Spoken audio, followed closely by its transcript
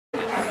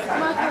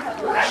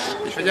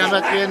kis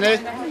figyelmet kérnék.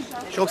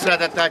 Sok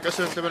szeretettel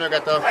köszöntöm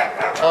Önöket a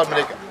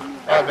harmadik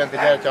adventi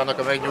gyertyának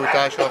a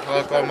meggyújtása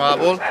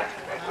alkalmából.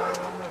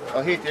 A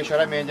hit és a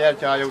remény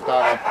gyertyája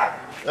után a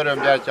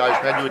örömgyertyá és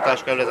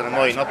meggyújtás kerül ezen a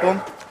mai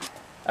napon.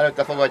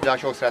 Előtte fogadják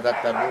sok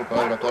szeretettel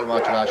Bóka úr a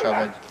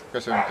tolmácsolásával egy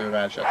köszöntő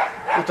verset.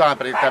 Utána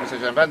pedig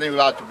természetesen vendégül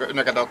látjuk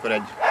Önöket akkor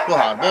egy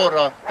pohár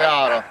borra,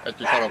 teára, egy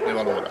kis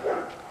harapnivalóra.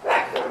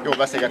 Jó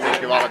beszélgetést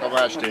kívánok a ma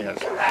estéhez.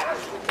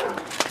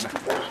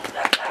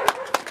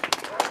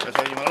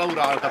 Köszönjük a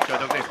Laurára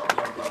kapcsolatok.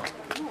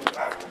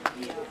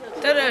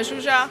 Törő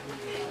Zsuzsa,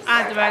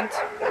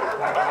 advent.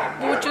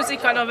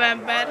 Búcsúzik a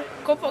november,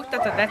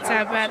 kopogtat a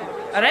december,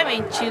 a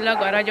remény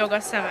csillaga ragyog a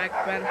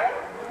szemekben.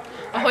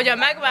 Ahogy a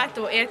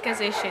megváltó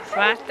érkezését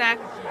várták,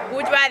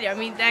 úgy várja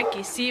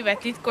mindenki szíve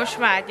titkos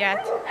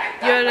vágyát.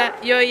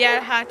 Jöjj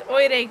el hát,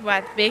 oly rég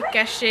várt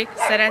békesség,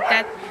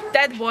 szeretet,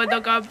 tedd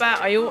boldogabbá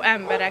a jó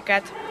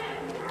embereket.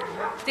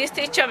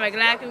 Tisztítsa meg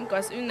lelkünk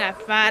az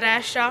ünnep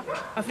várása,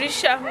 a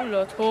frissen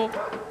hullott hó,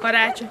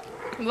 karácsony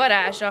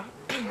varázsa.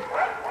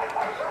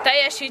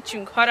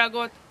 Teljesítsünk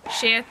haragot,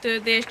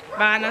 sértődést,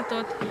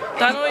 bánatot,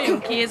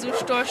 tanuljunk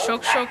Jézustól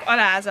sok-sok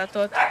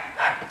alázatot.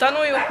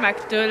 Tanuljuk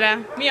meg tőle,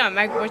 mi a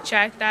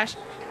megbocsátás,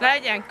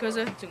 legyen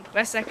közöttünk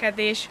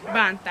veszekedés,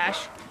 bántás.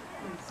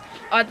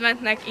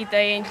 Adventnek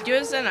idején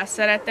győzzön a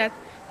szeretet,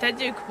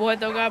 tegyük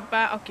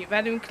boldogabbá, aki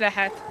velünk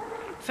lehet.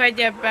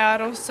 Fedje be a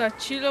rosszat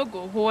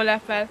csillogó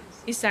hólepel,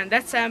 hiszen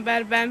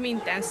decemberben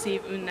minden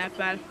szív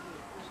ünnepel.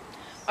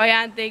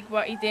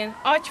 Ajándékba idén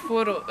adj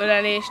forró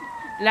ölelést,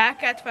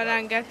 lelket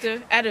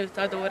felengető, erőt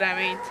adó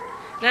reményt.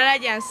 Ne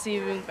legyen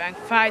szívünkben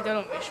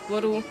fájdalom és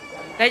ború,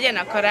 legyen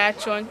a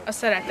karácsony a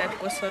szeretet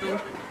koszorú.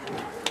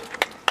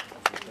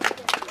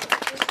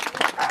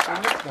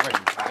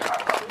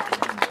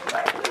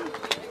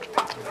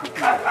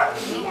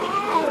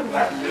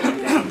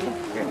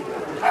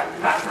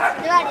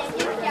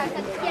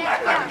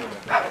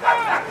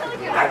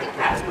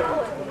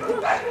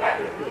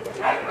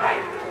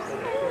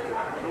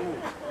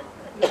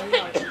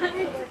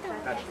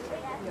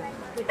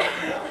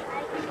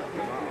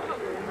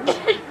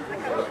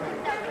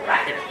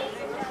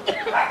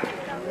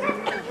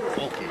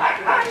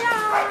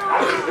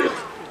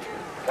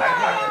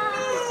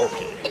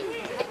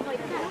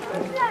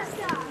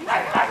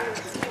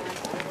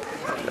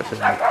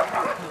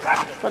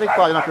 Pedig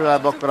pályanak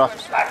közelebb akkor a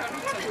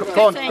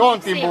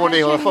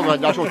kantinból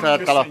fogadják sok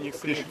szeretettel a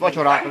kis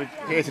vacsorát, amit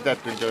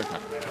készítettünk őknek.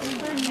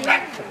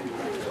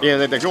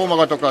 Érezzétek jó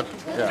magatokat!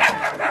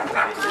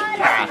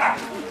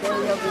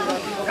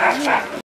 Yeah.